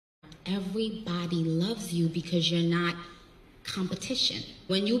everybody loves you because you're not competition.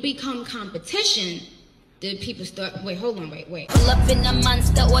 When you become competition, then people start, wait, hold on, wait. Pull up in a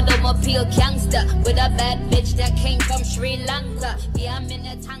monster, automobile gangster, with a bad bitch that came from Sri Lanka. Yeah, I'm in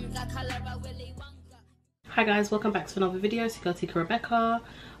a tanga, color of Willy Wonka. Hi guys, welcome back to another video. It's your girl Tika Rebecca.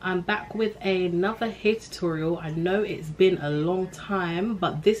 I'm back with another hair tutorial. I know it's been a long time,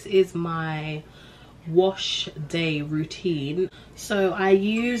 but this is my wash day routine. So I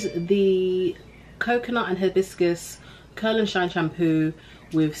use the coconut and hibiscus curl and shine shampoo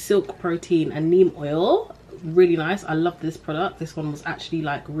with silk protein and neem oil. Really nice. I love this product. This one was actually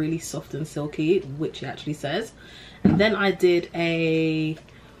like really soft and silky, which it actually says. And then I did a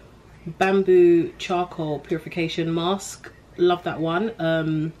bamboo charcoal purification mask. Love that one.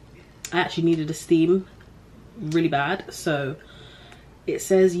 I actually needed a steam really bad, so it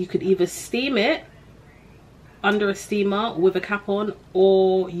says you could either steam it under a steamer with a cap on,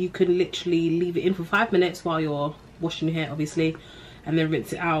 or you can literally leave it in for 5 minutes while you're washing your hair, obviously, and then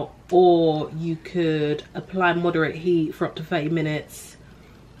rinse it out, or you could apply moderate heat for up to 30 minutes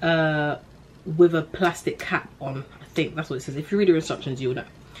with a plastic cap on. I think that's what it says. If you read your instructions, you'll know.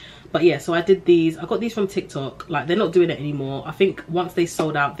 But yeah, so I did these. I got these from TikTok. Like, they're not doing it anymore. I think once they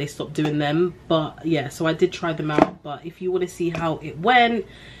sold out, they stopped doing them. But yeah, so I did try them out. But if you want to see how it went,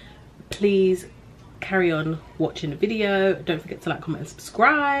 please carry on watching the video. Don't forget to like, comment and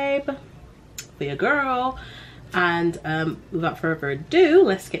subscribe for your girl. And without further ado,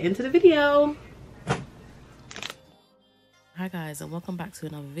 let's get into the video. Hi guys, and welcome back to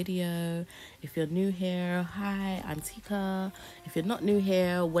another video. If you're new here, hi, I'm Tika. If you're not new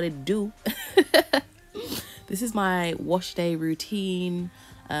here, what it do? This is my wash day routine.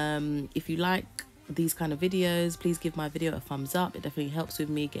 If you like these kind of videos, please give my video a thumbs up. It definitely helps with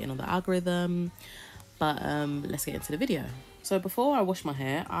me getting on the algorithm. But let's get into the video. So before I wash my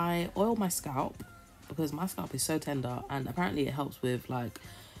hair, I oil my scalp because my scalp is so tender, and apparently it helps with like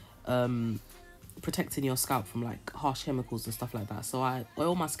protecting your scalp from like harsh chemicals and stuff like that. So I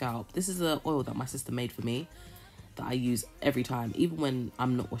oil my scalp. This is the oil that my sister made for me that I use every time. Even when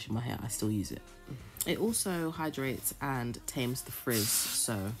I'm not washing my hair, I still use it. It also hydrates and tames the frizz,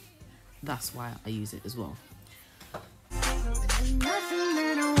 so that's why I use it as well. Nothing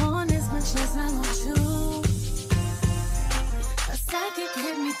that I want as much as I want you. A psychic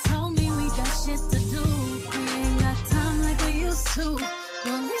hit me, told me we got shit to do. We ain't got time like we used to.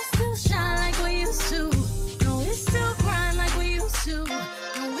 No, we still shine like we used to. No, we still grind like we used to. No,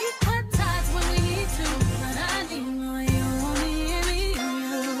 we cut ties when we need to. But I need more you, me and me and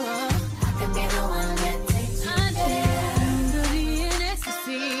you. I could be the one that takes you there. Under the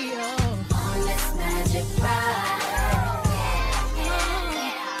ecstasy, on this magic ride.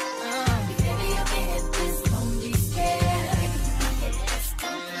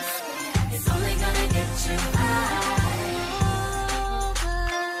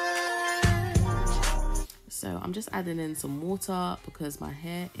 So I'm just adding in some water because my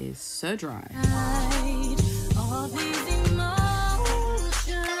hair is so dry. All these emotions,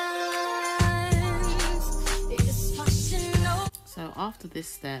 it's washing over. So after this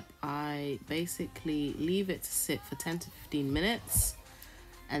step, I basically leave it to sit for 10 to 15 minutes,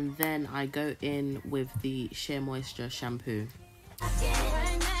 and then I go in with the Shea Moisture shampoo.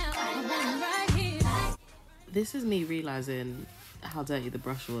 This is me realizing how dirty the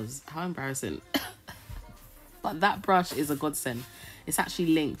brush was. How embarrassing. But that brush is a godsend. It's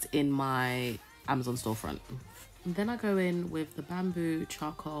actually linked in my Amazon storefront. And then I go in with the bamboo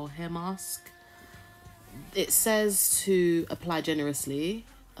charcoal hair mask. It says to apply generously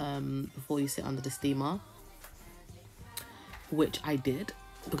before you sit under the steamer, which I did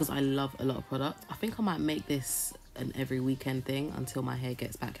because I love a lot of product. I think I might make this an every weekend thing until my hair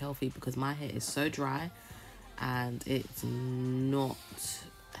gets back healthy, because my hair is so dry and it's not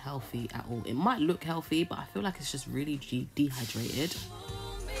healthy at all. It might look healthy, but I feel like it's just really dehydrated.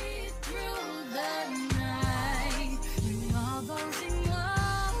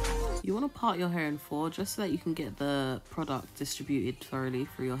 You want to part your hair in four just so that you can get the product distributed thoroughly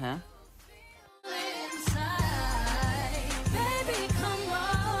through your hair.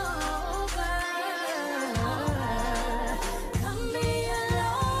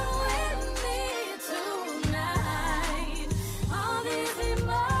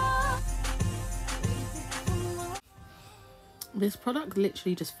 This product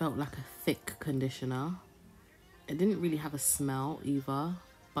literally just felt like a thick conditioner. It didn't really have a smell either,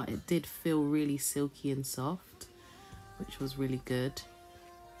 but it did feel really silky and soft, which was really good.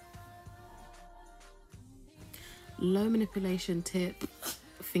 Low manipulation tip,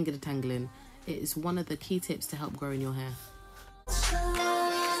 finger detangling. It is one of the key tips to help grow in your hair.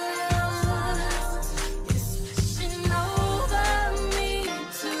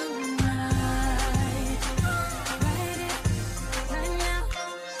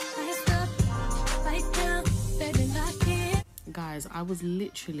 I was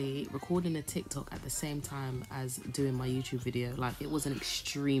literally recording a TikTok at the same time as doing my YouTube video. Like, it was an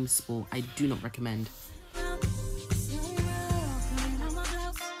extreme sport. I do not recommend.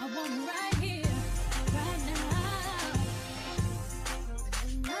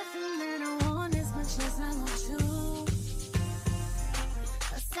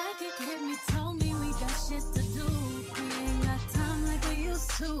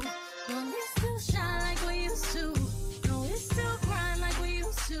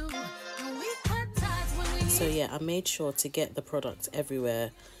 So yeah, I made sure to get the products everywhere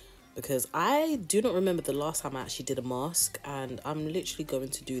because I do not remember the last time I actually did a mask, and I'm literally going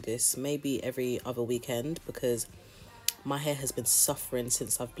to do this maybe every other weekend because my hair has been suffering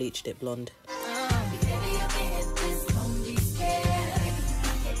since I've bleached it blonde.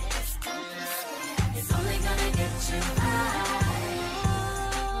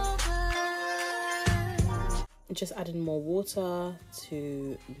 Just adding more water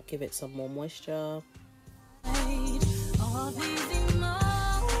to give it some more moisture.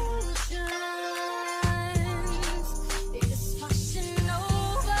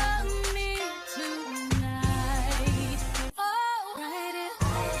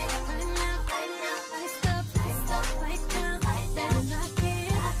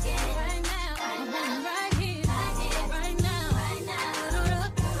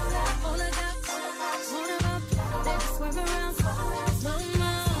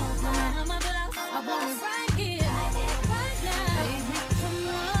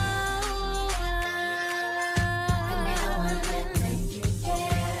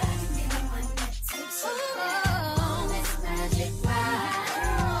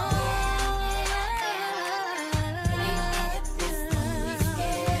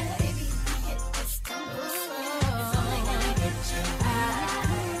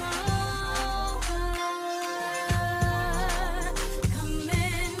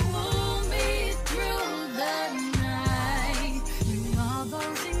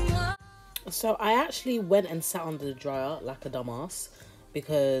 So I actually went and sat under the dryer like a dumbass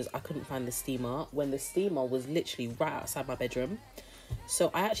because I couldn't find the steamer when the steamer was literally right outside my bedroom.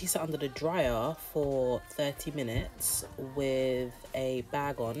 So I actually sat under the dryer for 30 minutes with a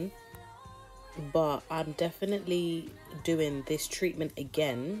bag on. But I'm definitely doing this treatment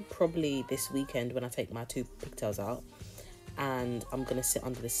again, probably this weekend when I take my 2 pigtails out. And I'm going to sit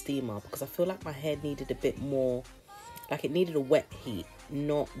under the steamer because I feel like my hair needed a bit more, like it needed a wet heat,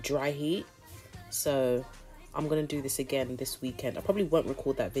 not dry heat. So I'm going to do this again this weekend. I probably won't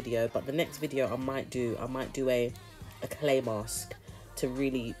record that video, but the next video I might do a clay mask to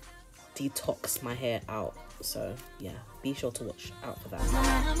really detox my hair out. So yeah, be sure to watch out for that.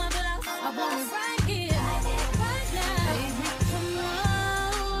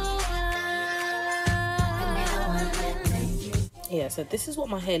 Yeah, so this is what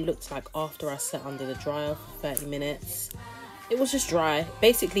my hair looked like after I sat under the dryer for 30 minutes. It was just dry.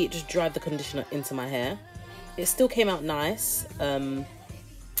 Basically, it just dried the conditioner into my hair. It still came out nice.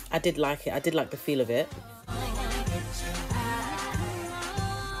 I did like it. I did like the feel of it.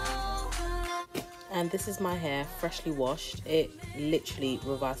 And this is my hair, freshly washed. It literally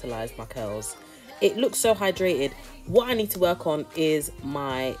revitalized my curls. It looks so hydrated. What I need to work on is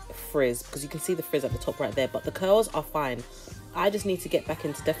my frizz, because you can see the frizz at the top right there, but the curls are fine. I just need to get back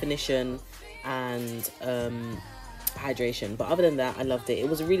into definition and hydration. But other than that, I loved it. It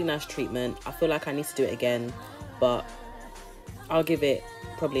was a really nice treatment. I feel like I need to do it again, but I'll give it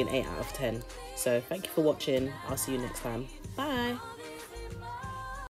probably an 8 out of 10. So thank you for watching. I'll see you next time. Bye.